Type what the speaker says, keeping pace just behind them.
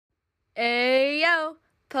Ayo,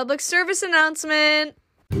 public service announcement.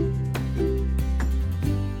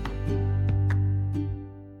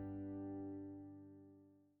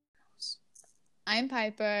 I'm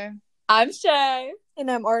Piper. I'm Shay.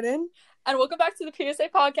 And I'm Arden. And welcome back to the PSA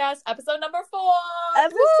podcast, episode number 4.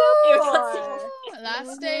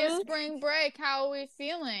 Last day of spring break. How are we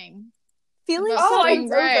feeling? Feeling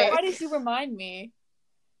Why did you remind me?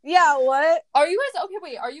 Yeah, what? Are you guys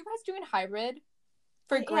doing hybrid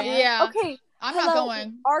for grant? Yeah. Okay. I'm not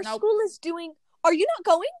going. Our school is doing. Are you not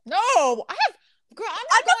going? No, I'm not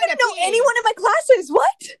gonna know anyone in my classes.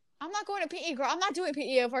 What? I'm not going to PE, girl. I'm not doing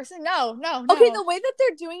PE first. No. Okay, the way that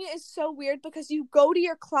they're doing it is so weird because you go to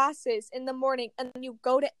your classes in the morning and then you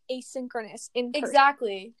go to asynchronous in person.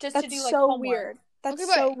 Exactly. Just That's to do like so homework. weird. That's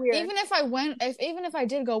okay, so weird. Even if I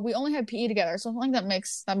did go, we only had PE together, so I don't think that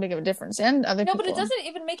makes that big of a difference. And other people. But it doesn't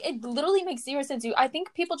even it literally makes zero sense. I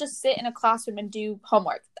think people just sit in a classroom and do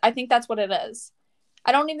homework. I think that's what it is.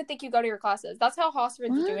 I don't even think you go to your classes. That's how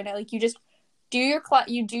Hosford's doing it. Like, you just do your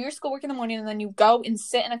you do your schoolwork in the morning, and then you go and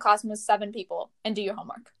sit in a classroom with 7 people and do your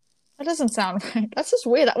homework. That doesn't sound right. That's just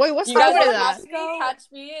weird. Wait, what's you the guys point of that? Catch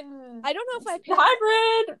me and I don't know if my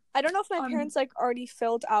hybrid. I don't know if my parents like already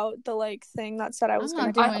filled out the like thing that said I was going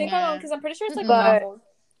to do. I think I know because I'm pretty sure it's like but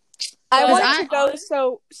I Because wanted to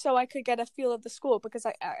go so I could get a feel of the school because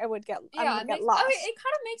I would get lost. Okay, it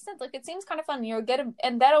kind of makes sense. Like, it seems kind of fun.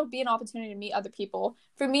 And that'll be an opportunity to meet other people.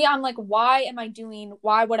 For me, I'm like, why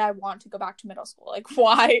would I want to go back to middle school? Like,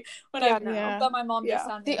 why would I know? But my mom just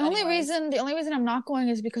sounded the only reason I'm not going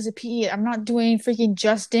is because of PE. I'm not doing freaking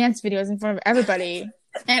Just Dance videos in front of everybody.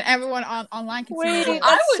 And everyone online can see me.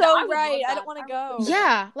 I don't want to go.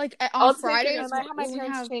 Yeah, like on Fridays. I might have my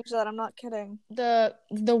parents change that. I'm not kidding. The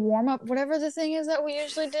warm up, whatever the thing is that we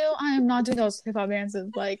usually do. I am not doing those hip hop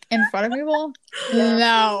dances like in front of people.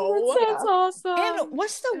 No, that's awesome. And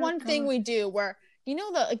what's the one thing we do where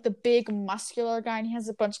the big muscular guy and he has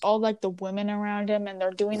a bunch all like the women around him and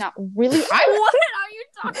they're doing that really. What are you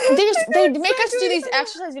talking? They make us do these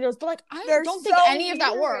exercise videos, but like I don't think any of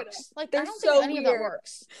that works. Like I don't think any of that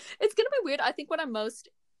works. It's gonna be weird. I think what I'm most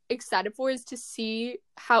excited for is to see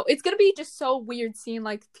how it's gonna be just so weird seeing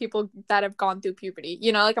like people that have gone through puberty.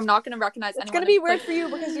 Like I'm not gonna recognize anyone. It's gonna be weird for you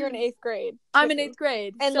because you're in 8th grade. I'm in 8th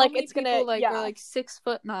grade, and so like it's gonna we're like 6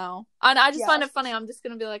 foot now, and I just find it funny. I'm just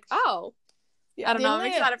gonna be like, oh. I don't know. I'm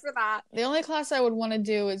excited for that. The only class I would want to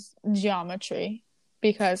do is geography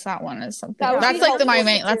because that one is something. That's like my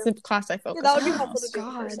main. That's the class I focus. That would be helpful to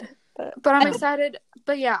do. But I'm excited.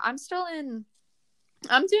 But yeah, I'm doing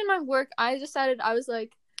my work. I decided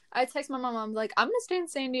I text my mom. I'm like, I'm gonna stay in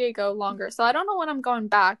San Diego longer. So I don't know when I'm going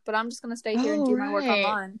back, but I'm just gonna stay here and do my work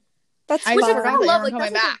online. That's I love. Like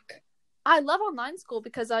coming back. I love online school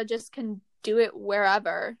because I just can do it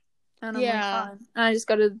wherever. And I'm like, fine. And I just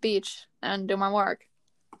go to the beach and do my work.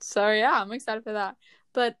 So yeah, I'm excited for that.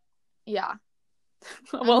 But yeah.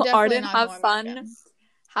 Well, Arden, have fun.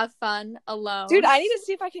 Have fun alone. Dude, I need to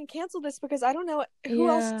see if I can cancel this because I don't know who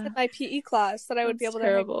else is in my PE class that I would be able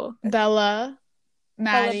to. Bella,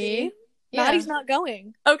 Maddie. Maddie's not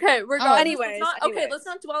going. Okay, we're going. Anyways. Okay, let's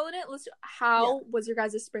not dwell on it. How was your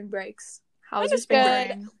guys' spring breaks? How was your your spring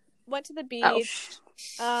break? Went to the beach.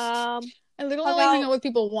 I literally only hung out with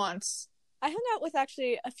people once. I hung out with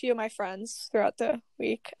actually a few of my friends throughout the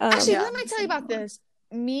week. Actually, let me tell you about this.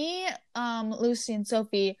 Me, Lucy, and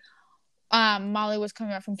Sophie, Molly was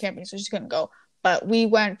coming back from camping, so she couldn't go. But we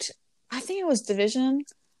went, I think it was Division.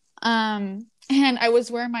 And I was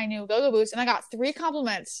wearing my new go-go boots, and I got 3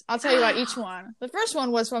 compliments. I'll tell you about each one. The first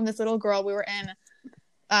one was from this little girl. We were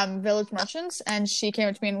in Village Merchants, and she came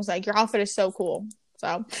up to me and was like, your outfit is so cool.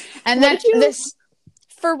 So, and then this...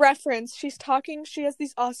 For reference, she has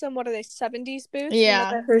these awesome, 70s boots?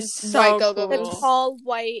 Yeah. They're so white go-go boots. boots. Tall,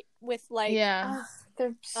 white, with like... Yeah.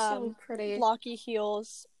 They're so pretty. Blocky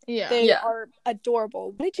heels. Yeah. They are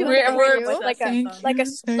adorable. What did you wear? Like a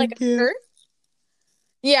skirt?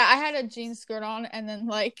 Yeah, I had a jean skirt on and then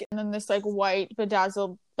this like white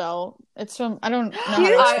bedazzled belt. It's from I don't know how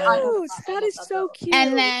to explain that is so cute.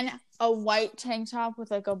 And then a white tank top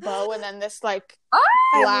with like a bow and then this like black,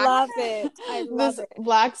 I love it. I love it.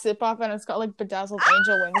 Black zip off and it's got like bedazzled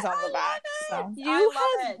angel wings on the back. So you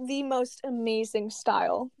have the most amazing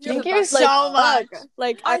style. Thank you so much.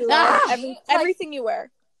 Like I love everything you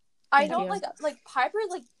wear. I don't like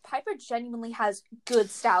Piper genuinely has good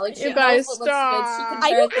style. Like, you guys stop. She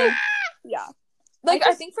can wear yeah. Like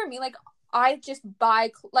I think for me, like I just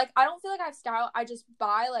buy like I don't feel like I have style. I just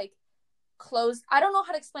buy like clothes. I don't know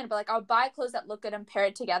how to explain it, but like I'll buy clothes that look good and pair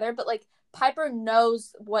it together. But like Piper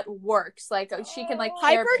knows what works. Like she can like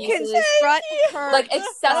pair Piper can pieces, strut her like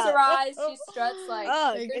accessorize. She struts like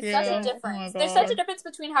Thank there's such a you. difference. Oh my There's such a God. difference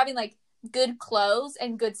between having like good clothes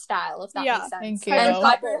and good style, if that Yeah. makes sense. Thank you. And Piper's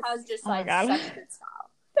Piper got has just Oh my like God. such good style.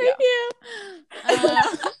 Thank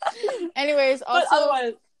you. Anyways, But also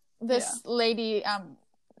otherwise, this lady,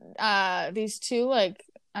 these two like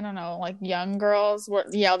I don't know, like young girls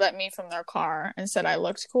yelled at me from their car and said I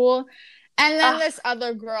looked cool. And then this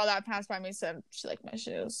other girl that passed by me said she liked my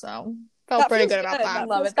shoes, so felt That pretty feels good about good. that. I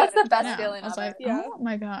love feels it. That's good. the best Yeah, feeling I was ever. like, Yeah. oh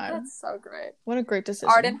my God, That's so great. what a great decision.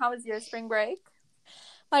 Arden, how was your spring break?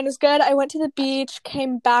 Mine was good. I went to the beach,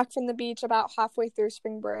 came back from the beach about halfway through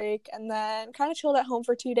spring break, and then kind of chilled at home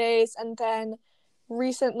for 2 days. And then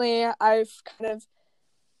recently, I've kind of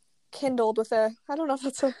kindled with I don't know if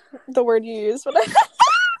that's the word you use, but Are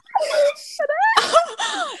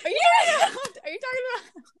you talking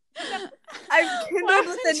about?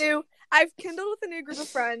 I've kindled with a new group of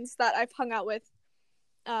friends that I've hung out with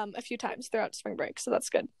a few times throughout spring break, so that's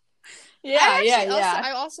good.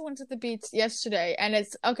 I also went to the beach yesterday, and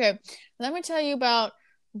it's okay. Let me tell you about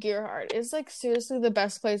Gearhart. It's like seriously the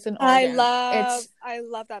best place in Oregon. I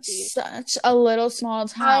love that beach. Such a little small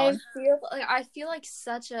town. I feel like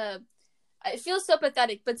it feels so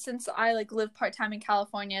pathetic, but since I like live part-time in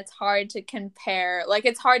California, it's hard to compare. Like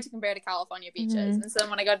it's hard to compare to California beaches. Mm-hmm. And so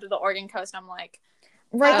when I go to the Oregon coast, I'm like,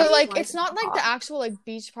 right, but like it's not like the actual like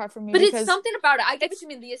beach part for me. But because it's something about it. I get what you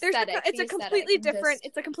mean. The aesthetic. It's a completely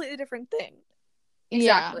different thing.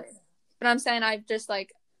 Exactly. Yeah. But I'm saying I just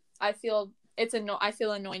like I feel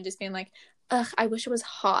annoying just being like, ugh, I wish it was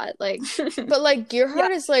hot. Like, but like Gearhart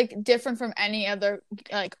is like different from any other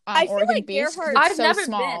like Oregon like beach. I've never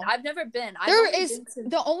small. been.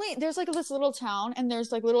 There's like this little town, and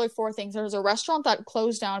there's like literally 4 things. There's a restaurant that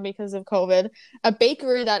closed down because of COVID, a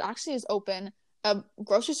bakery that actually is open, a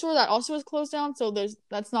grocery store that also is closed down, so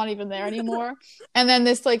that's not even there anymore, and then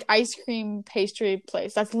this like ice cream pastry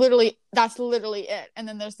place. That's literally it. And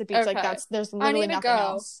then there's the beach. Okay. Like there's literally nothing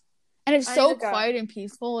else, and it's so quiet and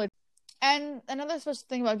peaceful. And another special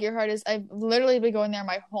thing about Gearhart is I've literally been going there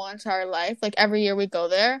my whole entire life. Like every year we go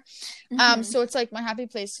there. Mm-hmm. So it's like my happy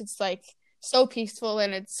place. It's like so peaceful,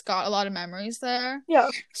 and it's got a lot of memories there. Yeah.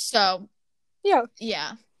 So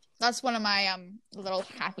yeah. That's one of my little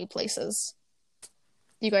happy places.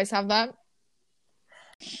 You guys have that?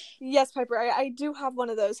 Yes, Piper. I do have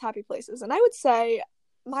one of those happy places. And I would say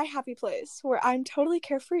my happy place where I'm totally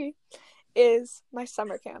carefree is my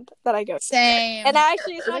summer camp that I go to. Same. And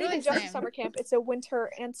actually, it's not even just a summer camp. It's a winter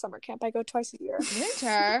and summer camp. I go twice a year.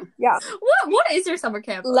 Winter? Yeah. What is your summer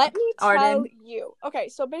camp? Let me tell you. Okay,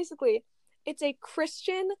 so basically, it's a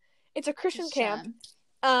Christian camp.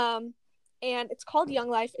 And it's called Young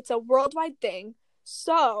Life. It's a worldwide thing.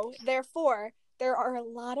 So, therefore, there are a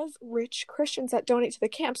lot of rich Christians that donate to the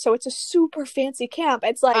camp, so it's a super fancy camp.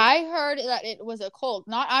 It's like I heard that it was a cult.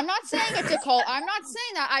 I'm not saying it's a cult. I'm not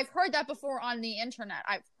saying that. I've heard that before on the internet.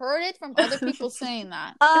 I've heard it from other people saying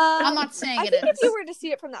that. I'm not saying it is. I think if you were to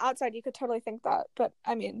see it from the outside, you could totally think that. But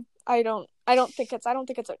I mean, I don't think it's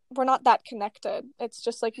we're not that connected. It's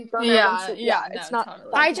just like you go it's not.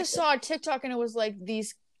 Totally. I just saw a TikTok, and it was like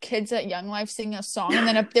these kids at Young Life singing a song, and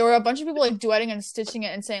then there were a bunch of people like duetting and stitching it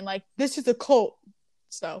and saying like, this is a cult.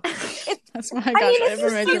 So that's why I got that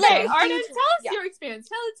information. Okay, Arden, tell us your experience.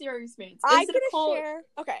 I'm gonna share.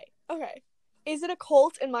 Okay. Is it a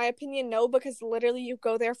cult? In my opinion, no, because literally you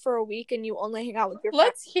go there for a week and you only hang out with your friends.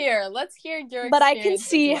 Let's hear your experience. But I can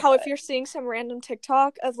see how if you're seeing some random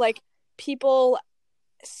TikTok of like people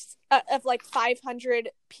of like 500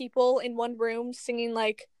 people in one room singing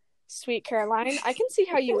like Sweet Caroline, I can see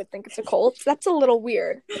how you would think it's a cult. That's a little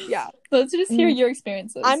weird. Yeah. Let's just hear your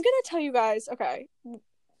experiences. I'm gonna tell you guys, okay,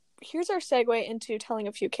 here's our segue into telling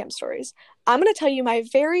a few camp stories. I'm gonna tell you my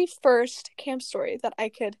very first camp story that I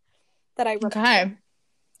remember. Okay.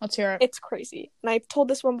 Let's hear it. It's crazy. And I've told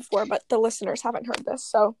this one before, but the listeners haven't heard this,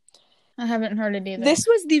 so I haven't heard it either. This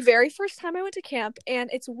was the very first time I went to camp, and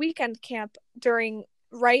it's weekend camp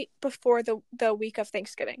right before the week of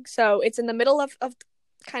Thanksgiving. So it's in the middle of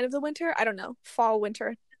kind of the winter. I don't know. Fall,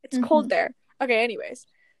 winter. It's cold there. Okay, anyways.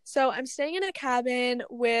 So I'm staying in a cabin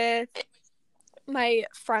with my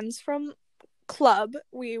friends from club.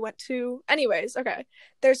 We went to... Anyways, okay.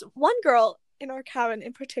 There's one girl in our cabin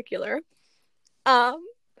in particular. Oh,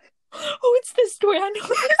 it's this story. I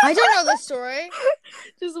know. I don't know this story.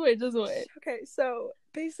 Just wait. Okay, so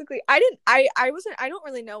basically, I don't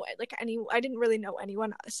really know I didn't really know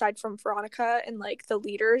anyone aside from Veronica and like the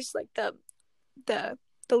leaders, like the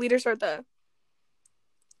leaders are the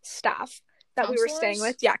staff that we were staying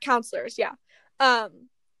with. Yeah, counselors. Yeah. So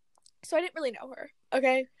I didn't really know her.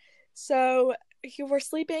 Okay. So we're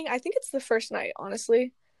sleeping. I think it's the first night,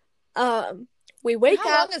 honestly. We wake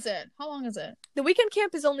up. How long is it? The weekend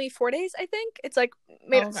camp is only 4 days, I think. It's like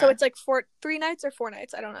so it's like 3 nights or 4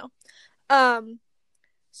 nights. I don't know.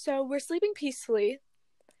 So we're sleeping peacefully,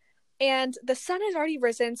 and the sun has already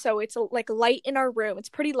risen, so it's like light in our room. It's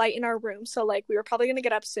pretty light in our room, so like we were probably gonna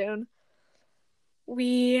get up soon.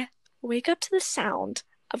 We wake up to the sound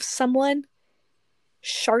of someone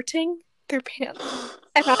sharting their pants.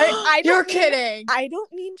 And I You're kidding. I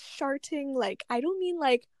don't mean sharting like, I don't mean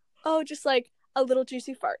like, oh, just like a little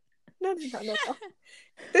juicy fart. No.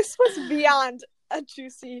 This was beyond a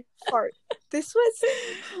juicy fart. This was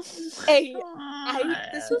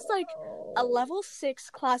this was like a level 6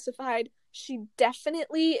 classified. She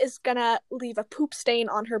definitely is gonna leave a poop stain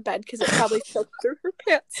on her bed because it probably soaked through her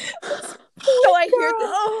pants. So I hear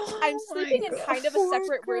this. I'm sleeping in kind of a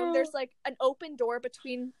separate room. There's like an open door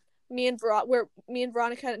between me and where me and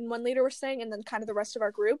Veronica and one leader were staying, and then kind of the rest of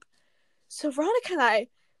our group. So Veronica and I,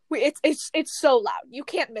 it's so loud. You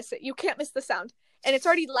can't miss it. You can't miss the sound. And it's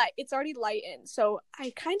already light. It's already light in. So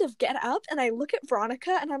I kind of get up and I look at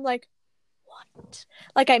Veronica and I'm like, what?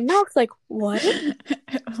 Like I mouth like, what?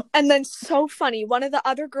 And then so funny, one of the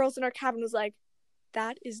other girls in our cabin was like,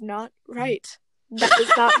 that is not right. That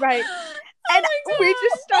is not right. And we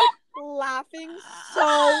just start laughing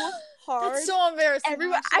so hard. That's so embarrassing.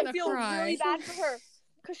 Everyone, I feel really bad for her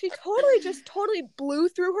because she totally blew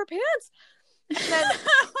through her pants. And then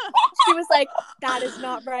she was like, that is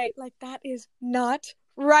not right. Like, that is not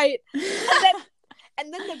right.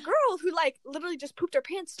 And then the girl who, like, literally just pooped her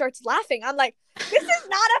pants starts laughing. I'm like, this is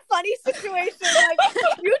not a funny situation. Like,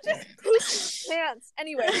 you just pooped your pants.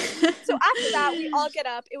 Anyway, so after that, we all get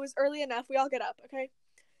up. It was early enough. We all get up, okay?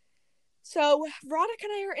 So Veronica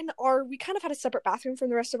and I we kind of had a separate bathroom from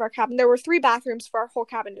the rest of our cabin. There were 3 bathrooms for our whole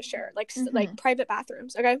cabin to share, like, like private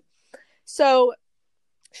bathrooms, okay? So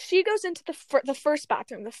she goes into the first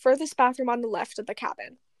bathroom, the furthest bathroom on the left of the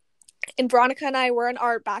cabin. And Veronica and I were in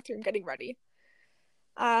our bathroom getting ready.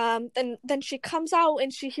 Then she comes out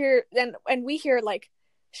and and we hear like,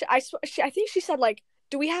 I think she said like,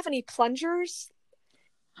 do we have any plungers?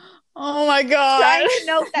 Oh my god! Trying to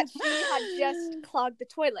note that she had just clogged the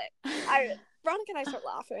toilet. Veronica and I start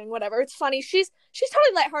laughing. Whatever, it's funny. She's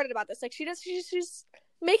totally lighthearted about this. Like she's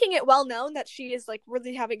making it well known that she is like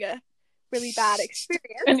really having a really bad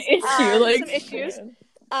experience. An issue, like some issues.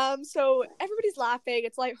 So everybody's laughing.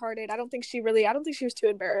 It's lighthearted. I don't think she was too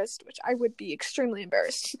embarrassed, which I would be extremely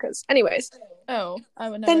embarrassed because, anyways. Oh, I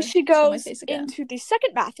would never. Then she goes into the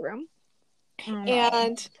second bathroom,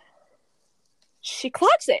 and she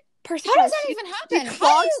clogs it. How does that even happen? She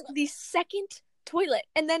clogs the second toilet,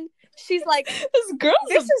 and then she's like, "This girl's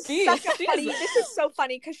this a is beast. such a funny. This is so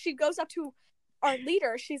funny because she goes up to our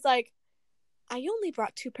leader. She's like, I only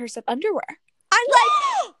brought 2 pairs of underwear. I'm like,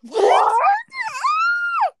 what?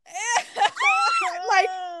 Like,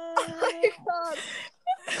 oh my god.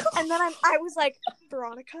 And then I was like,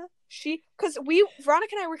 Veronica, because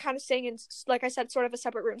Veronica and I were kind of staying in, like I said, sort of a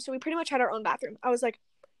separate room, so we pretty much had our own bathroom. I was like,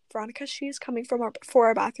 Veronica, she is coming for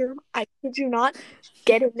our bathroom. I kid you not.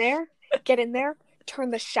 Get in there,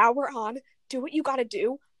 turn the shower on, do what you gotta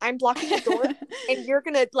do. I'm blocking the door, and you're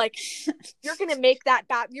gonna make that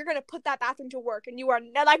you're gonna put that bathroom to work, and we're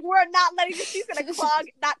not letting this. She's gonna clog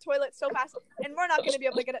that toilet so fast, and we're not gonna be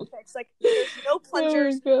able to get it fixed. Like, there's no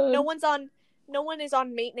plungers, no one is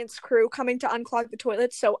on maintenance crew coming to unclog the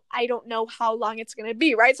toilet, so I don't know how long it's gonna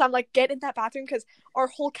be, right? So I'm like, get in that bathroom because our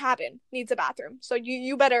whole cabin needs a bathroom, so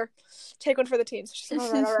you better take one for the team. So she's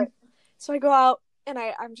like, all right. So I go out, and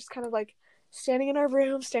I'm just kind of like standing in our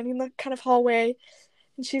room, standing in the kind of hallway.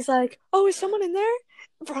 And she's like, oh, is someone in there?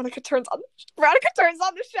 Veronica turns on the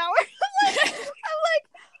shower. I'm like,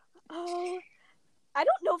 oh, I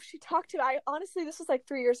don't know if she talked to me. Honestly, this was like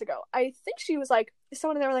 3 years ago. I think she was like, is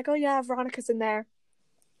someone in there? We're like, oh yeah, Veronica's in there.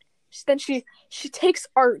 Then she takes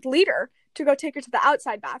our leader to go take her to the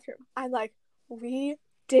outside bathroom. I'm like, we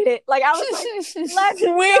did it. Like, I was like, let's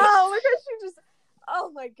go. Because she just,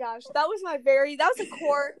 oh my gosh, that was my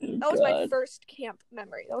first camp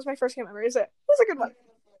memory. It was a good one.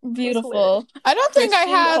 Beautiful. I don't think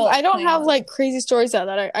I don't have like crazy stories out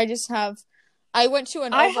that I went to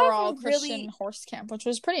an overall Christian horse camp, which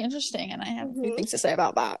was pretty interesting, and I have a few things to say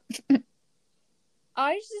about that. We're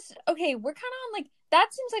kind of on like, that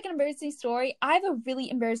seems like an embarrassing story. I have a really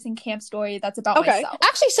embarrassing camp story that's about myself.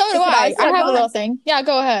 Actually, so do I. I have a little thing. Yeah,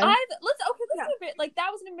 go ahead. Like, that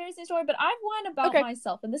was an embarrassing story, but I have one about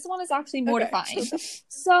myself, and this one is actually mortifying.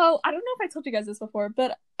 So I don't know if I told you guys this before,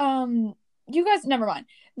 but you guys, never mind.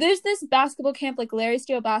 There's this basketball camp, like Larry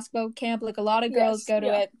Steele basketball camp, like a lot of girls go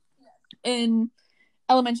to it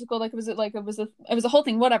elementary school. Like, it was a whole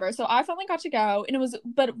thing, whatever. So I finally got to go, and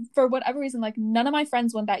but for whatever reason, like, none of my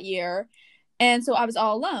friends went that year. And so I was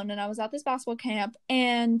all alone, and I was at this basketball camp,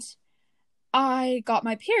 and I got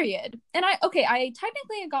my period. And I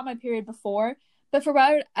technically got my period before, but for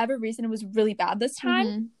whatever reason, it was really bad this time.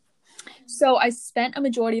 Mm-hmm. So I spent a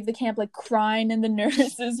majority of the camp, like, crying in the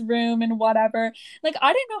nurse's room and whatever. Like,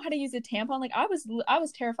 I didn't know how to use a tampon. Like, I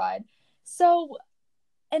was terrified. So,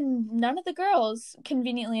 and none of the girls,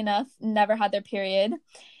 conveniently enough, never had their period.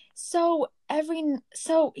 So here's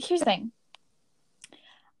the thing.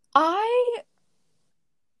 I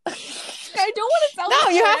don't want to tell. No,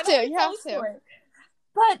 you have to. You have to.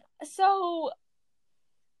 But so,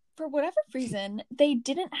 for whatever reason, they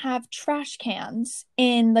didn't have trash cans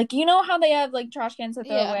in, like, you know how they have, like, trash cans to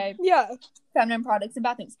throw away feminine products and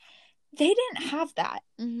bath things. They didn't have that.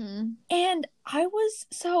 Mm-hmm. And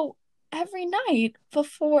so every night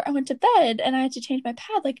before I went to bed and I had to change my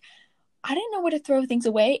pad, like, I didn't know where to throw things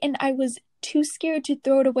away, and I was too scared to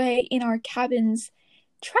throw it away in our cabin's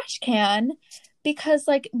trash can because,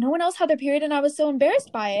 like, no one else had their period, and I was so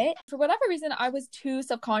embarrassed by it. For whatever reason, I was too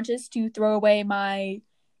self-conscious to throw away my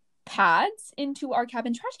pads into our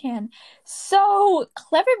cabin trash can. So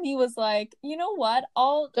clever me was like, you know what?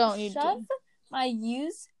 I'll shove my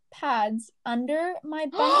used pads under my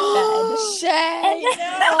bunk bed. Shay,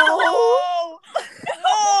 no.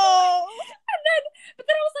 But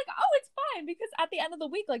then I was like, oh, it's fine, because at the end of the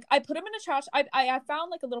week, like, I put them in a trash. I found,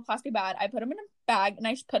 like, a little plastic bag. I put them in a bag, and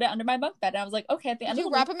I just put it under my bunk bed. And I was like, okay, at the end of the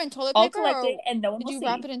week, wrap them in toilet I'll paper, collect it, and no one will see. Did you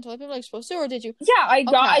wrap it in toilet paper like you're supposed to, or did you? Yeah, I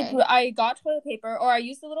got toilet paper, or I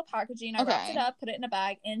used the little packaging. I wrapped it up, put it in a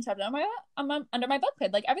bag, and shoved it under my bunk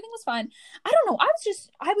bed. Like, everything was fine. I don't know.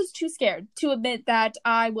 I was too scared to admit that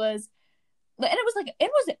I was. And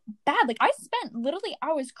it was bad. Like, I spent literally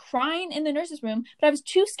hours crying in the nurse's room, but I was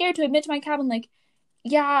too scared to admit to my cabin, like,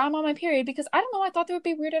 yeah, I'm on my period, because I don't know, I thought they would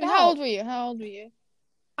be weirded out. How old were you?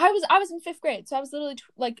 I was in 5th grade, so I was literally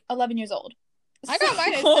like 11 years old. I got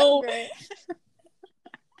mine in 7th grade.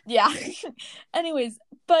 Yeah. Anyways,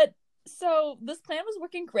 but so this plan was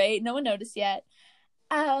working great. No one noticed yet.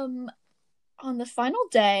 On the final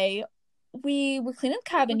day, we were cleaning the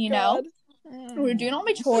cabin, we were doing all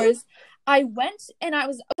my chores. I went and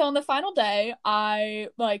so on the final day, I,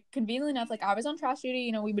 like, conveniently enough, like, I was on trash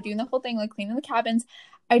duty, we were doing the whole thing, like, cleaning the cabins.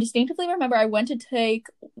 I distinctly remember I went to take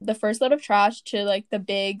the first load of trash to, like, the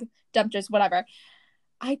big dumpsters, whatever.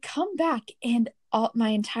 I come back and my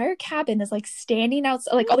entire cabin is, like, standing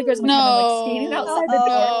outside, like, all the girls in my cabin are, like, standing outside the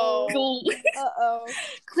door.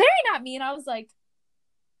 Glaring at me, and I was like,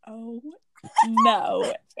 oh,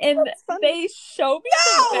 no. And they showed me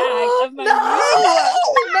the bag of my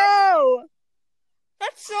No!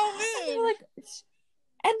 That's so mean.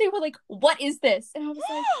 And they were like, what is this? And I was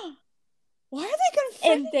like, why are they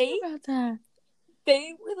confused about that?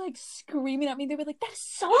 They were, like, screaming at me. They were like, that's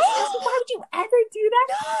so disgusting. Why would you ever do that?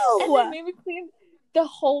 No! And they made me clean the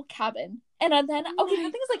whole cabin. And then, the thing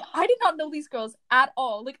is, like, I did not know these girls at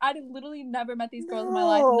all. Like, I literally never met these girls in my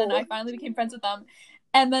life. And then I finally became friends with them.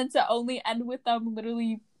 And then to only end with them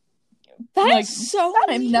literally. That is so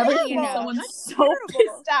I've never seen someone so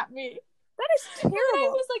pissed at me. That is terrible. And I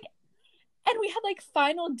was like, and we had, like,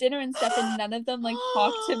 final dinner and stuff, and none of them, like,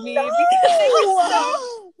 talked to me No! because they were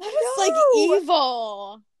so. That is like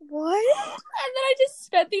evil. What? And then I just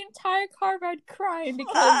spent the entire car ride crying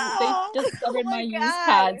because they discovered my used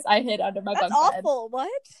pads I hid under my bunk bed. That's awful. What?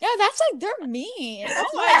 Yeah, that's like, they're mean.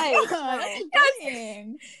 That's oh my nice. god. Nice. That's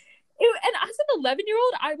mean. And as an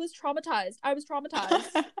 11-year-old, I was traumatized.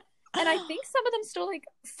 And I think some of them still, like,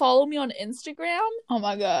 follow me on Instagram. Oh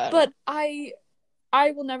my god. But I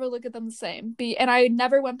will never look at them the same. And I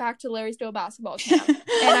never went back to Larry Stowe basketball camp. And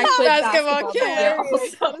I quit basketball camp.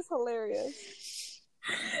 That is hilarious.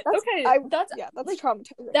 That's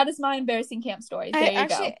traumatizing. That is my embarrassing camp story. There you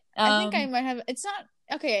go. I think I might have. It's not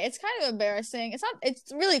okay. It's kind of embarrassing. It's not.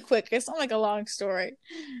 It's really quick. It's not like a long story.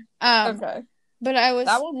 Okay. But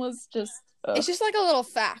that one was just. It's just like a little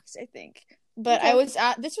fact, I think. But I was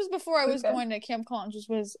at. This was before I was going to Camp Collins,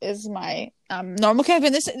 which is my normal camp,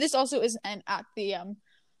 and this also is at the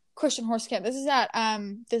Christian Horse Camp. This is at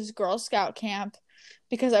this Girl Scout camp.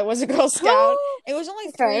 Because I was a Girl Scout. It was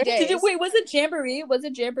only 3 days. Was it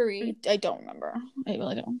Jamboree? I don't remember. I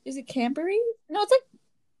really don't. Is it Camboree? No, it's like...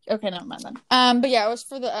 Okay, never mind then. But yeah, it was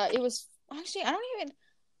for the... it was... Actually, I don't even...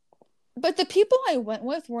 But the people I went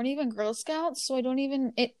with weren't even Girl Scouts, so I don't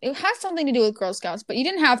even... It has something to do with Girl Scouts, but you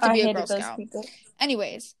didn't have to be a Girl Scout. People.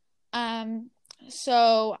 Anyways,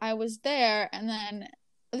 so I was there, and then...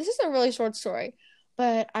 This is a really short story,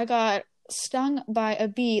 but I got stung by a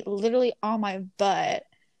bee literally on my butt,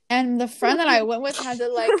 And the friend that I went with had to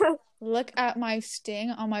like look at my sting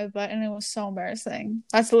on my butt, and it was so embarrassing.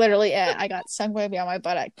 That's literally it. I got stung by a bee on my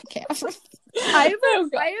butt at camp.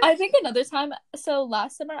 I think another time. So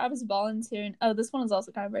last summer I was volunteering. Oh, this one is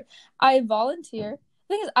also kind of weird. I volunteer.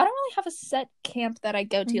 The thing is, I don't really have a set camp that I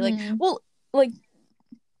go to. Like, well, like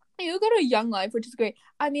you go to Young Life, which is great.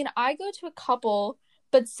 I mean, I go to a couple,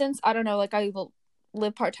 but since I don't know, like I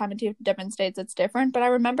live part-time in 2 different states, it's different. But I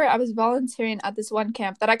remember I was volunteering at this one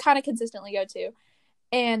camp that I kind of consistently go to,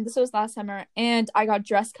 and this was last summer, and I got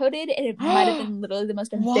dress coded, and it might have been literally the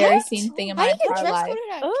most embarrassing thing in my entire life.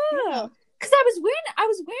 Because I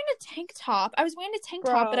was wearing a tank top. I was wearing a tank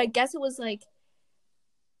top, but I guess it was like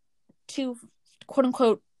too quote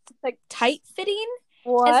unquote like tight fitting.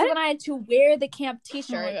 What? And so then I had to wear the camp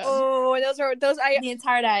t-shirt. The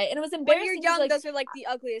entire day, and it was embarrassing. When you're young, those are like the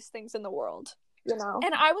ugliest things in the world. You know.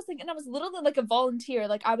 And I was literally like a volunteer.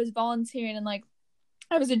 Like I was volunteering, and like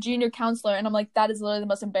I was a junior counselor, and I'm like, that is literally the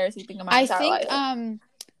most embarrassing thing in my entire life. I think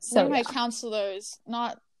one of my counselors,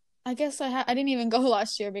 I guess I didn't even go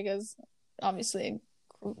last year because obviously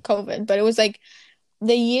COVID, but it was like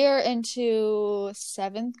the year into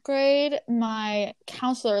 7th grade, my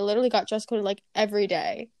counselor literally got dress coded like every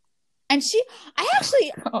day. And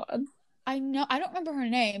I don't remember her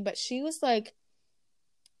name, but she was like,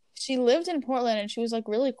 she lived in Portland, and she was like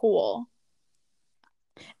really cool.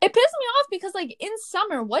 It pissed me off because like in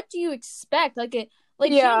summer, what do you expect? Like here in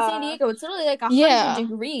San Diego, it's literally like 100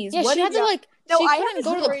 degrees. Yeah, what she had to like she couldn't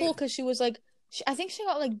go to the pool pool because she was like, I think she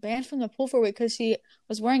got like banned from the pool for a week because she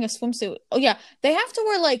was wearing a swimsuit. Oh yeah, they have to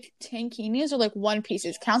wear like tankinis or like one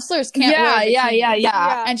pieces. Counselors can't wear bikinis.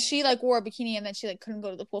 Yeah. And she like wore a bikini, and then she like couldn't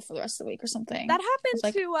go to the pool for the rest of the week or something. That happened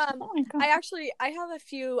to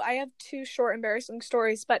I have 2 short embarrassing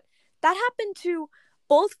stories, but that happened to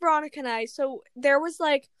both Veronica and I. So there was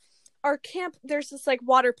like our camp, there's this like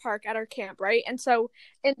water park at our camp, right? And so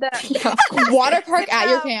in the water park at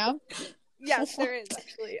your camp. Yes, there is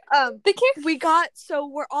actually.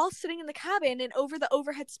 We're all sitting in the cabin, and over the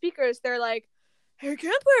overhead speakers, they're like, "Hey,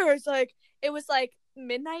 campers!" Like it was like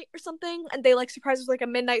midnight or something, and they like surprised us with like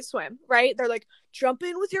a midnight swim, right? They're like, "Jump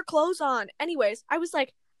in with your clothes on." Anyways, I was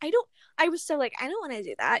like, I don't want to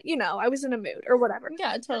do that. You know, I was in a mood or whatever.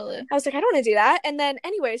 Yeah, totally. I was like, I don't want to do that. And then,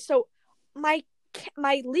 anyway, so my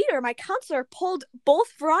leader, my counselor, pulled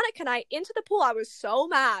both Veronica and I into the pool. I was so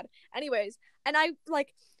mad. Anyways, and I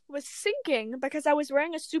like was sinking because I was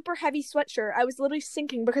wearing a super heavy sweatshirt. I was literally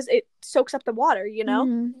sinking because it soaks up the water, you know?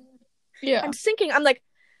 Mm-hmm. Yeah. I'm sinking. I'm like,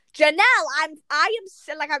 Janelle,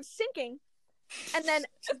 I'm sinking. And then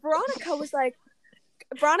Veronica was like,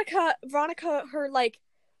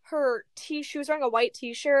 she was wearing a white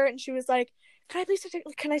t-shirt, and she was like, can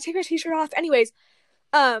I take her t-shirt off? Anyways,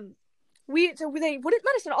 they wouldn't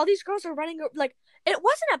let us, and all these girls are running, like, it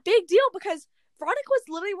wasn't a big deal because Veronica was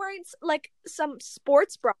literally wearing like some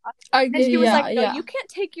sports bra, and she was like, "No, you can't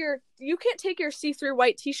take your see-through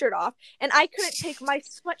white t-shirt off," and I couldn't take my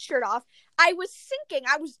sweatshirt off. I was sinking.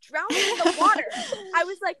 I was drowning in the water. I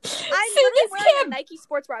was like, I'm literally wearing a Nike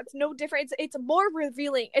sports bra. It's no different. It's more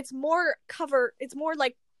revealing. It's more cover. It's more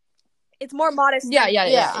like, it's more modest. Yeah.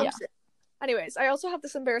 Anyways, I also have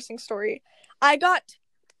this embarrassing story. I got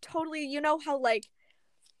totally, you know how like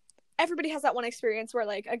everybody has that one experience where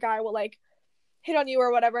like a guy will like hit on you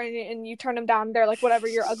or whatever, and you turn him down. They're like, whatever,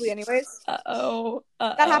 you're ugly anyways. That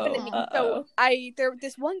happened to me. So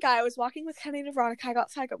this one guy, I was walking with Kenny and Veronica.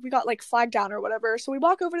 We got like flagged down or whatever. So we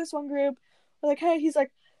walk over to this one group. We're like, hey, he's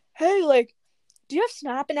like, hey, like, do you have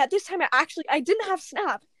Snap? And at this time, I didn't have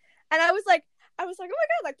Snap. And I was like, oh my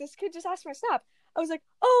god, like this kid just asked for my Snap. I was like,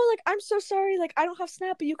 oh, like, I'm so sorry, like, I don't have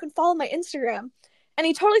Snap, but you can follow my Instagram. And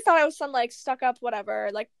he totally thought I was some like stuck up whatever,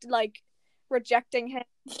 like rejecting him.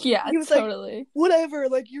 Yeah, he was totally. Like, whatever,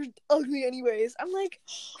 like, you're ugly anyways. I'm like,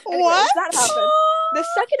 what? That happened. The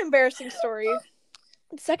second embarrassing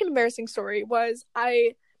story was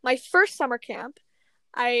my first summer camp.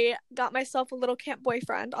 I got myself a little camp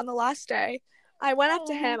boyfriend on the last day. I went up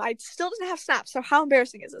to him. I still didn't have Snap, so how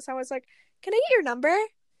embarrassing is this? I was like, can I get your number?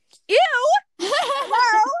 Ew!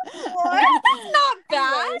 Hello? What? That's not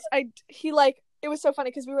bad. Anyways, it was so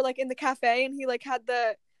funny because we were like in the cafe, and he like had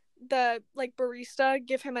the like barista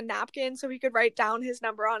give him a napkin so he could write down his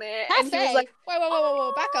number on it. Cafe? And he was like,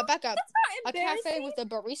 whoa, back up. That's not a cafe with a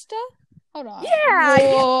barista? Hold on.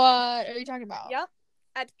 Yeah. What are you talking about? Yep.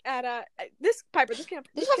 At this camp.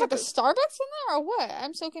 Did you have like a Starbucks in there or what?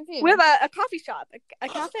 I'm so confused. We have a coffee shop, a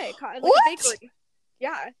cafe, like what? a bakery.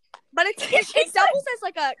 Yeah. But it doubles as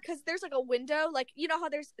like because there's like a window, like you know how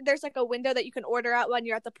there's like a window that you can order out when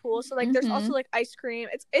you're at the pool. So like there's also like ice cream.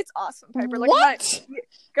 It's awesome, Piper. Like What?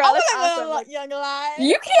 girl, that's awesome. Like, young life.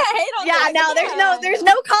 You can't hate on yeah, this. no, there's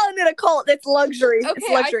no calling it a cult. It's luxury. Okay, It's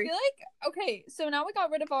luxury. I feel like so now we got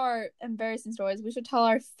rid of our embarrassing stories. We should tell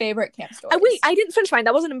our favorite camp stories. Wait, I didn't finish mine.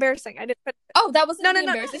 That wasn't embarrassing. I didn't. Oh, that wasn't No.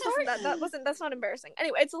 embarrassing story? That's not embarrassing.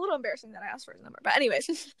 Anyway, it's a little embarrassing that I asked for his number. But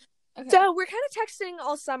anyways, Okay. so we're kind of texting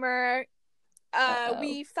all summer.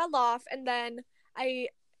 We fell off, and then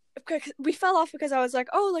we fell off because I was like,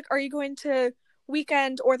 oh, like, are you going to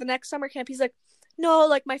weekend or the next summer camp? He's like, no,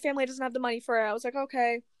 like, my family doesn't have the money for it. I was like,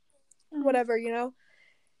 okay, whatever, you know.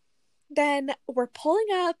 Then we're pulling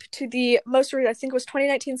up to the most recent, I think it was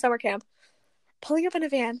 2019 summer camp, pulling up in a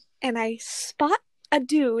van, and I spot a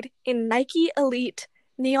dude in Nike Elite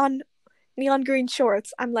neon green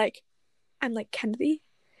shorts. I'm like, Kennedy?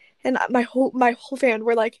 And my whole fan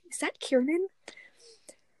were like, is that Kieran?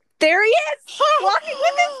 There he is! Walking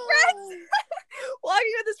with his friends! What a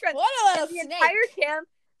little the snake. entire camp,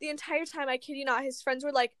 the entire time, I kid you not, his friends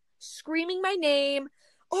were like screaming my name.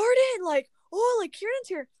 Arden, like, oh, like Kieran's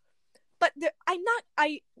here. But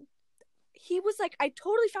he was like, I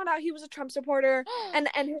totally found out he was a Trump supporter, and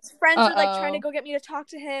his friends were like trying to go get me to talk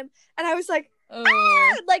to him, and I was like,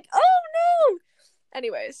 like, oh no.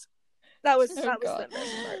 Anyways, that was the embarrassing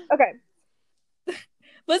part. Okay.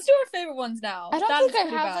 Let's do our favorite ones now. I don't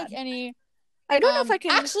think I have like any. I don't know if I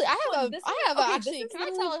can. Actually, I have okay, can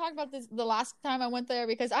I talk about this the last time I went there,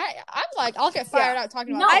 because I'm like, I'll get fired out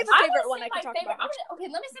talking about I have this. a favorite one I can talk about. Okay,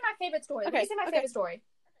 let me say my favorite story. Okay, Let me say my favorite story.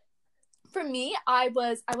 For me, I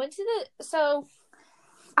went to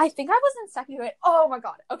I think I was in second grade. Oh my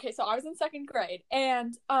god. Okay, so I was in second grade,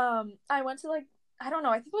 and I went to like, I don't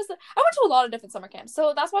know, I think it was I went to a lot of different summer camps,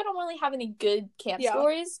 so that's why I don't really have any good camp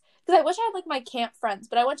stories, because I wish I had like my camp friends,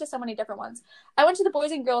 but I went to so many different ones. I went to the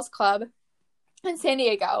Boys and Girls Club in San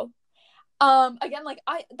Diego. Again, like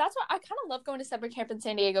that's why I kind of love going to summer camp in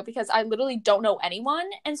San Diego, because I literally don't know anyone,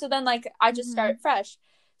 and so then like I just start fresh.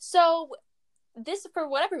 So this, for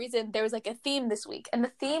whatever reason, there was like a theme this week, and the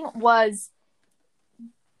theme was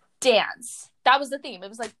dance. That was the theme. It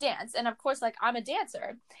was like dance, and of course, like, I'm a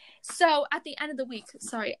dancer. So at the end of the week,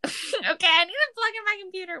 sorry, okay, I need to plug in my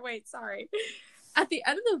computer. Wait, sorry. At the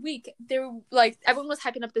end of the week, there were like, everyone was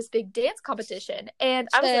hyping up this big dance competition, and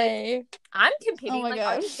I was like, I'm competing. Oh my like,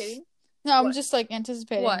 gosh. are you kidding? No, I'm just like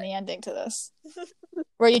anticipating the ending to this,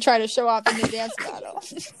 where you try to show off in the dance battle.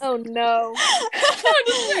 Oh no.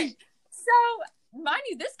 So, mind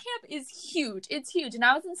you, this camp is huge. It's huge. And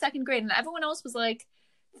I was in second grade, and everyone else was like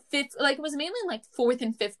fifth, like, it was mainly like fourth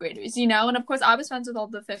and fifth graders, you know? And of course, I was friends with all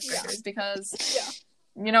the fifth graders because,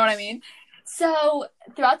 you know what I mean? So,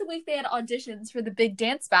 throughout the week, they had auditions for the big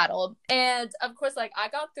dance battle. And of course, like, I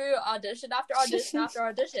got through audition after audition after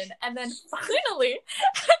audition. And then finally,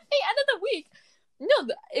 at the end of the week,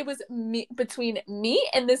 it was between me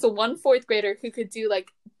and this one fourth grader who could do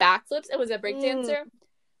like backflips. It was a break dancer.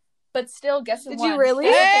 But still, guess who won? Did you really?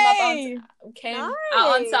 Came out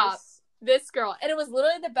on top. This girl. And it was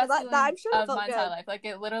literally the best feeling of my entire life. Like,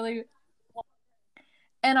 it literally...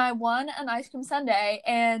 And I won an ice cream sundae,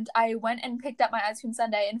 and I went and picked up my ice cream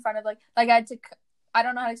sundae in front of, like I had to... I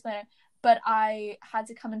don't know how to explain it, but I had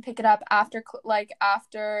to come and pick it up after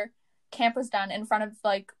camp was done, in front of,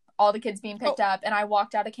 like, all the kids being picked up, and I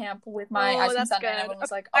walked out of camp with my ice cream sundae, and everyone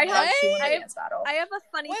was like, oh my god, she won a dance battle. I have a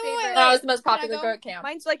funny favorite. I was the most popular girl at camp.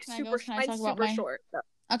 Mine's like super short.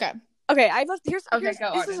 Okay. Okay, here's go, this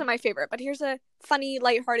Arden. isn't my favorite, but here's a funny,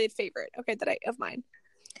 lighthearted favorite, okay, of mine.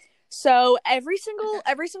 So every single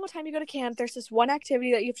time you go to camp, there's this one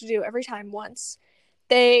activity that you have to do every time once.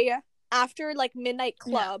 After like midnight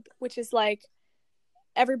club, which is like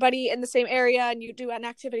everybody in the same area, and you do an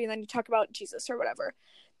activity, and then you talk about Jesus or whatever.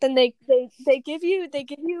 Then they give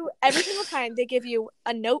you every single time, they give you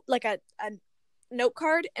a note, like a note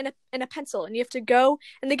card and a pencil, and you have to go,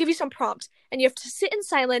 and they give you some prompts, and you have to sit in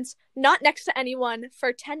silence, not next to anyone,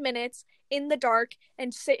 for 10 minutes in the dark,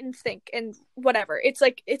 and sit and think and whatever. It's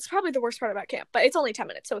probably the worst part about camp, but it's only 10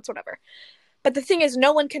 minutes, so it's whatever. But the thing is,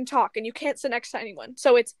 no one can talk, and you can't sit next to anyone,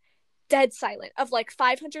 so it's dead silent, of like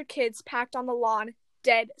 500 kids packed on the lawn,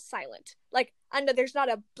 dead silent. Like, I know there's not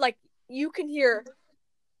a, like, you can hear.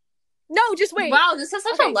 No, just wait. Wow, this is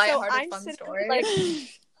such a lighthearted, so fun story. Like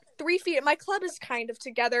 3 feet. My club is kind of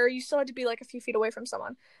together. You still have to be like a few feet away from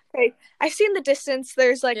someone. Okay, I see in the distance.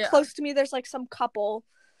 There's like close to me. There's like some couple,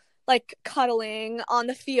 like cuddling on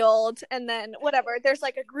the field, and then whatever. There's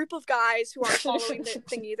like a group of guys who aren't following the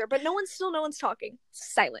thing either. But no one's talking.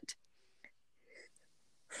 Silent.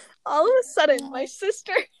 All of a sudden, my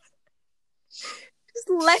sister just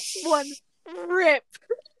lets one rip.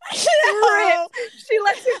 No. She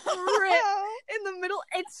lets it rip in the middle.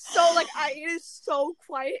 It's so like it is so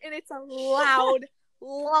quiet and it's a loud,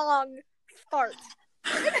 long fart.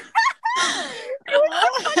 It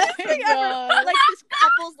was the funniest thing ever. Like this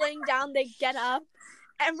couple's laying down, they get up.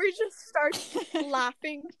 Emery just starts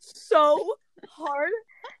laughing so hard,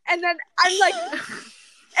 and then I'm like,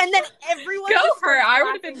 and then everyone Go just for it. starts I would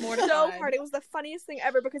have laughing been mortified. so hard. It was the funniest thing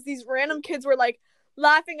ever because these random kids were like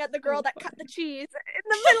laughing at the girl that cut the cheese in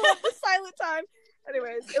the middle of the silent time.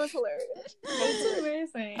 Anyways, it was hilarious. That's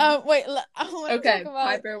amazing. Wait. I want to Okay, talk about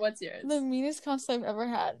Piper, what's yours? the meanest counselor I've ever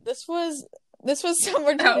had. This was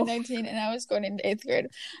summer 2019, and I was going into 8th grade.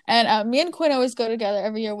 And me and Quinn always go together.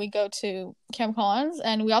 Every year we go to Camp Collins,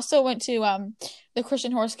 and we also went to the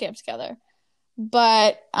Christian Horse Camp together.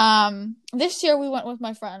 But this year we went with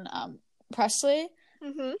my friend Presley.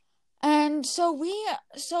 Mm-hmm. And so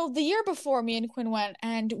the year before, me and Quinn went,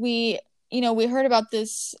 and we heard about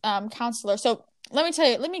this counselor. So let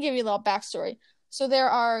me give you a little backstory. So there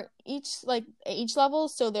are each age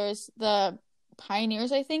levels. So there's the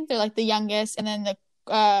pioneers, I think they're like the youngest, and then the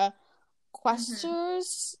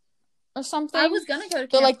questers or something. I was gonna go to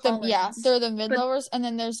they're Camp like Collins, they're the mid-lowers, and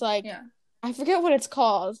then there's like I forget what it's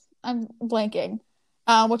called. I'm blanking.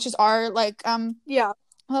 Which is our level.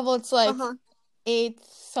 It's like 8th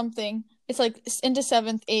something. It's like into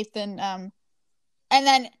 7th, 8th, and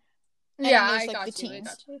then there's like the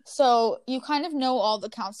teens. So you kind of know all the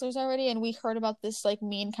counselors already, and we heard about this like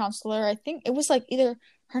mean counselor. I think it was like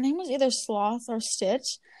her name was either Sloth or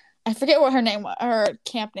Stitch. I forget what her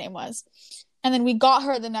camp name was. And then we got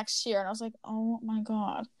her the next year, and I was like, oh my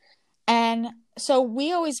god. And so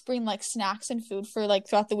we always bring like snacks and food for like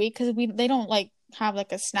throughout the week because they don't like have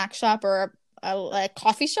like a snack shop or a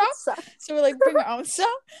coffee shop. So we like bring our own stuff.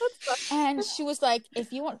 And she was like,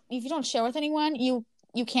 if you don't share with anyone, you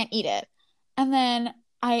can't eat it. And then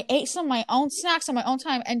I ate some of my own snacks on my own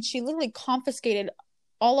time, and she literally confiscated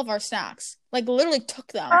all of our snacks. Like literally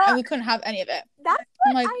took them, and we couldn't have any of it. That's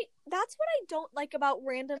what I don't like about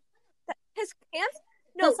random because camps.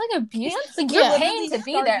 No, it's like abuse. Like you're paying to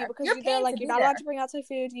be there because you're not allowed to bring outside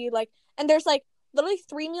food. And there's like literally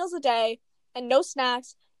 3 meals a day and no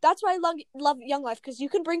snacks. That's why I love Young Life because you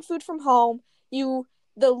can bring food from home. The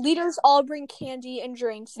leaders all bring candy and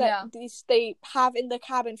drinks that they have in the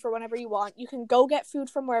cabin for whenever you want. You can go get food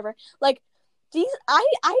from wherever. Like these, I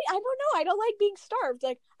don't know. I don't like being starved.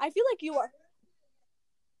 Like I feel like you are.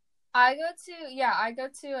 I go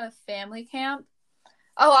to a family camp.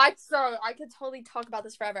 Oh, I could totally talk about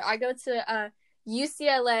this forever. I go to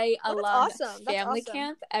UCLA alum family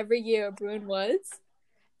camp every year at Bruin Woods.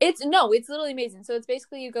 It's literally amazing. So it's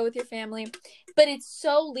basically you go with your family, but it's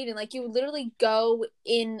so leading. Like you literally go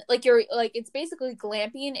in like you're like it's basically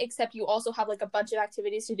glamping, except you also have like a bunch of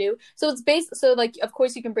activities to do. So it's like of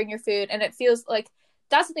course you can bring your food, and it feels like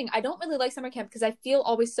that's the thing. I don't really like summer camp because I feel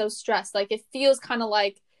always so stressed. Like it feels kind of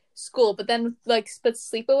like school, but then but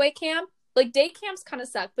sleepaway camp. Like day camps kind of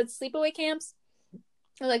suck, but sleepaway camps,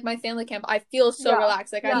 or like my family camp, I feel so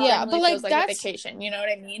relaxed. Like I feels like a vacation. You know what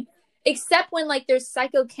I mean? Except when like there's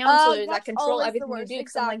psycho counselors that control everything you do.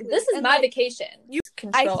 Because I'm like, this is my vacation. You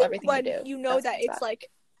control everything you do. You know that it's like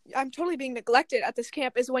I'm totally being neglected at this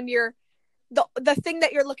camp is when you're the thing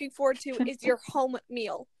that you're looking forward to is your home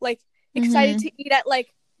meal. Like excited to eat at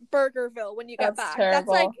like Burgerville when you get back.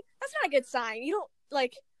 Terrible. That's not a good sign. You don't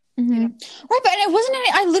like. Mm-hmm. You know. Right, but it wasn't any.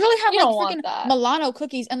 I literally have like freaking Milano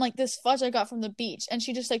cookies and like this fudge I got from the beach, and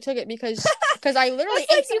she just like took it because I literally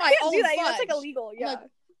ate some of my own fudge. That's like illegal, yeah.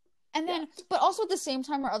 And then, but also at the same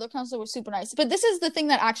time, our other counselor was super nice. But this is the thing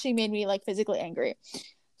that actually made me like physically angry.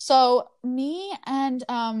 So me,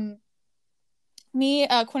 Quinn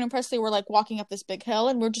and Presley were like walking up this big hill,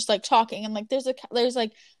 and we're just like talking, and like there's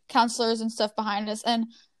like counselors and stuff behind us, and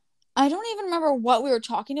I don't even remember what we were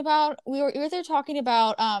talking about. We were either talking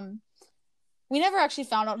about we never actually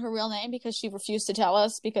found out her real name because she refused to tell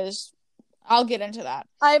us, because I'll get into that.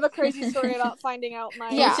 I have a crazy story about finding out my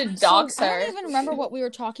We should dox her. I don't even remember what we were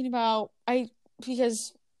talking about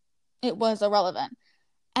because it was irrelevant.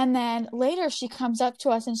 And then later she comes up to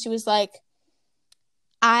us and she was like,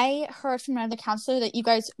 I heard from another counselor that you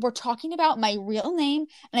guys were talking about my real name,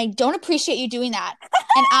 and I don't appreciate you doing that.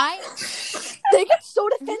 And they get so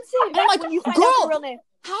defensive. And I'm like, when you find girl, out the real name.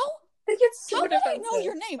 How? They get so defensive. How would I know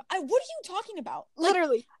your name? What are you talking about? Like,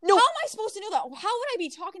 literally. No. How am I supposed to know that? How would I be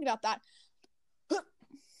talking about that?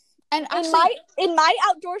 And in my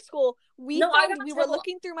outdoor school, we were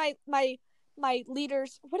looking through my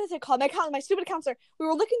leader's, what is it called? My stupid counselor. We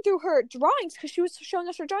were looking through her drawings because she was showing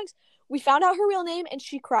us her drawings. We found out her real name and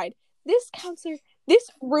she cried. This counselor This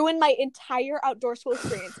ruined my entire outdoor school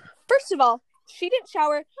experience. First of all, she didn't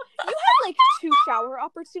shower. You had like 2 shower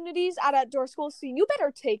opportunities at outdoor school, so you better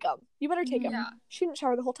take them. Yeah. She didn't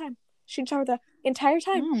shower the whole time. She didn't shower the entire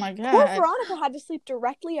time. Oh my god. Poor Veronica had to sleep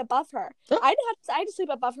directly above her. I had to sleep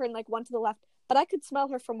above her and like one to the left, but I could smell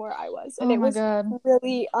her from where I was, and it was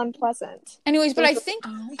really unpleasant. Anyways, but I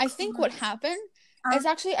think what happened is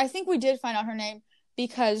actually, I think we did find out her name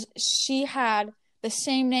because she had the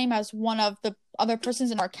same name as one of the other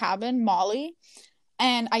persons in our cabin, Molly.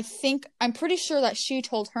 And I'm pretty sure that she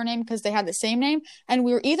told her name because they had the same name. And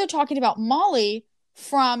we were either talking about Molly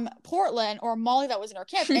from Portland or Molly that was in our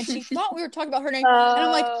camp. And she thought we were talking about her name. And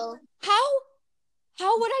I'm like,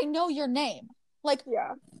 how would I know your name? Like,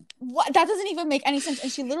 what? That doesn't even make any sense.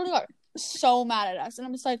 And she literally got so mad at us. And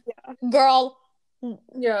I'm just like, girl,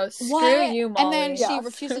 screw you, Molly. And then she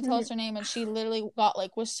refused to tell us her name. And she literally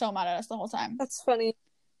was so mad at us the whole time. That's funny.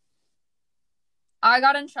 I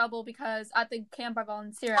got in trouble because at the camp I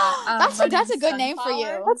volunteer at, that's a good name for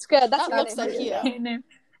you. That's good. That looks like you.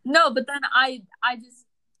 No, but then I just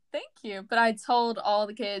thank you. But I told all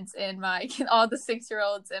the kids in my all the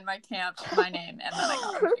 6-year-olds in my camp my name, and then I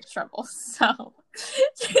got in big trouble. So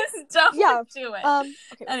just don't do it.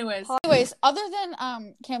 Okay. Anyways, other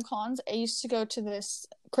than Camp Collins, I used to go to this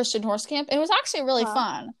Christian horse camp. It was actually really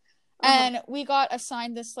fun, and we got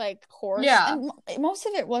assigned this like horse. Yeah, and most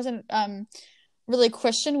of it wasn't really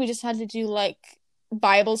Christian. We just had to do like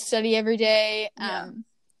Bible study every day.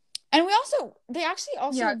 And we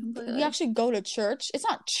actually go to church. It's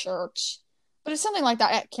not church, but it's something like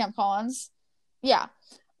that at Camp Collins. Yeah.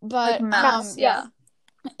 But like mass,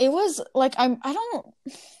 it was like I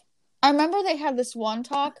remember they had this one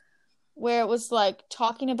talk where it was like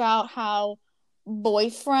talking about how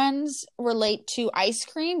boyfriends relate to ice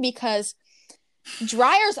cream because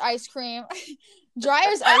Dreyer's ice cream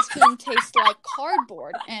tastes like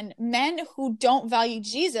cardboard, and men who don't value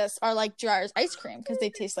Jesus are like Dreyer's ice cream because they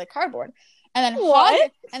taste like cardboard. And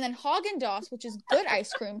then Haagen-Dazs, which is good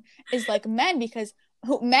ice cream, is like men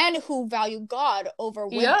men who value God over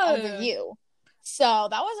women over you. So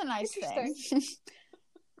that was a nice thing.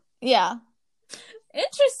 Yeah.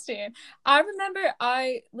 Interesting. I remember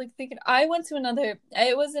I went to another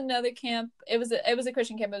camp. It was a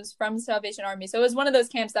Christian camp. It was from Salvation Army. So it was one of those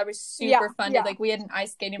camps that were super fun. Like we had an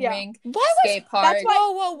ice skating rink, skate park. That's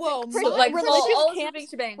why, whoa. So, like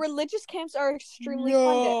religious camps are extremely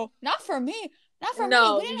fun. Not for me.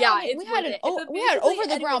 No, we had over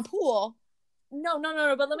the ground pool. No.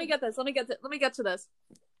 But let me get to this.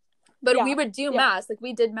 But we would do mass. Like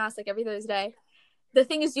we did mass like every Thursday. The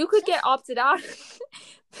thing is, you could get opted out.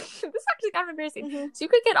 This is actually kind of embarrassing. Mm-hmm. So you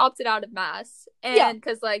could get opted out of mass, and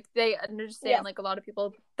because like they understand like a lot of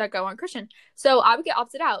people that go aren't Christian. So I would get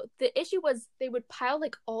opted out. The issue was they would pile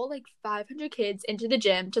like all like 500 kids into the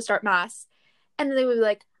gym to start mass, and then they would be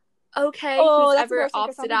like, "Okay, who's ever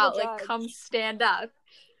opted out, like come stand up."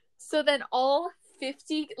 So then all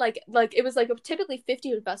 50 like it was like typically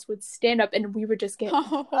 50 of us would stand up, and we would just get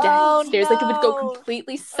downstairs. Like it would go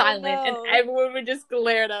completely silent, and everyone would just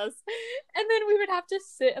glare at us, and then we would have to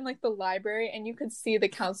sit in like the library, and you could see the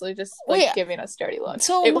counselor just like giving us dirty looks.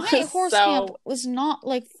 So my horse camp was not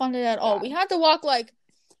like funded at all. We had to walk like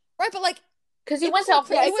but like because you went to a horse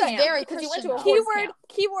camp. It was very because you went to a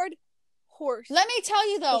keyword horse. Let me tell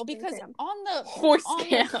you though, because on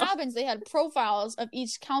the cabins they had profiles of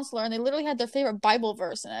each counselor, and they literally had their favorite Bible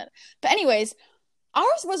verse in it. But anyways,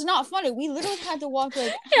 ours was not funny. We literally had to walk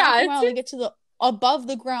like half a mile to get to the above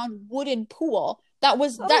the ground wooden pool that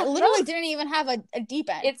literally didn't even have a deep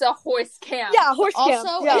end. It's a horse camp. Yeah, horse camp.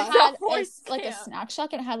 Also, it had like a snack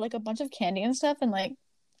shack, and it had like a bunch of candy and stuff, and like,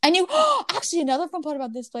 and you actually another fun part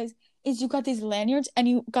about this place is you got these lanyards, and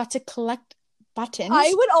you got to collect buttons.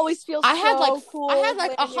 I would always feel I had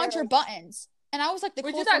 100 buttons, and I was like the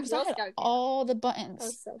coolest one because I had all the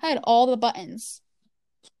buttons. I had all the buttons.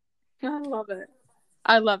 I love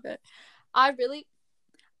it. I really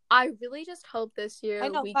just hope this year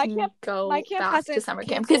we can go back to summer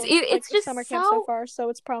camp because it's just summer camp so far, so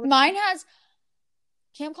it's probably mine has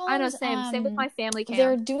Camp Collins. I know, same with my family camp.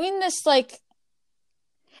 They're doing this like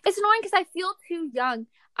it's annoying because I feel too young.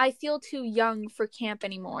 I feel too young for camp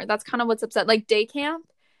anymore. That's kind of what's upset. Like day camp.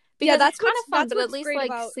 Because that's kind of fun, but at least like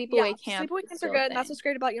sleepaway camp. Sleepaway camps are good, and that's what's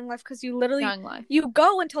great about Young Life because you literally you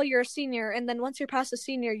go until you're a senior, and then once you're past a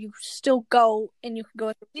senior, you still go and you can go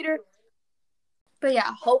with the leader. But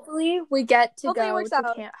yeah, hopefully we get to go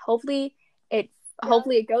to camp. Hopefully it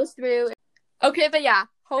goes through. Okay, but yeah,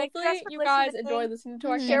 hopefully you guys enjoy listening to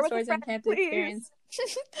our camp stories and camp experience.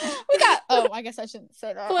 We got I guess I shouldn't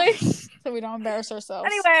say that. Please. So we don't embarrass ourselves.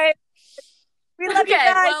 Anyway, We love you Okay,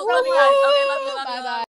 guys. well, love you guys. Okay, love you, love you. Bye-bye.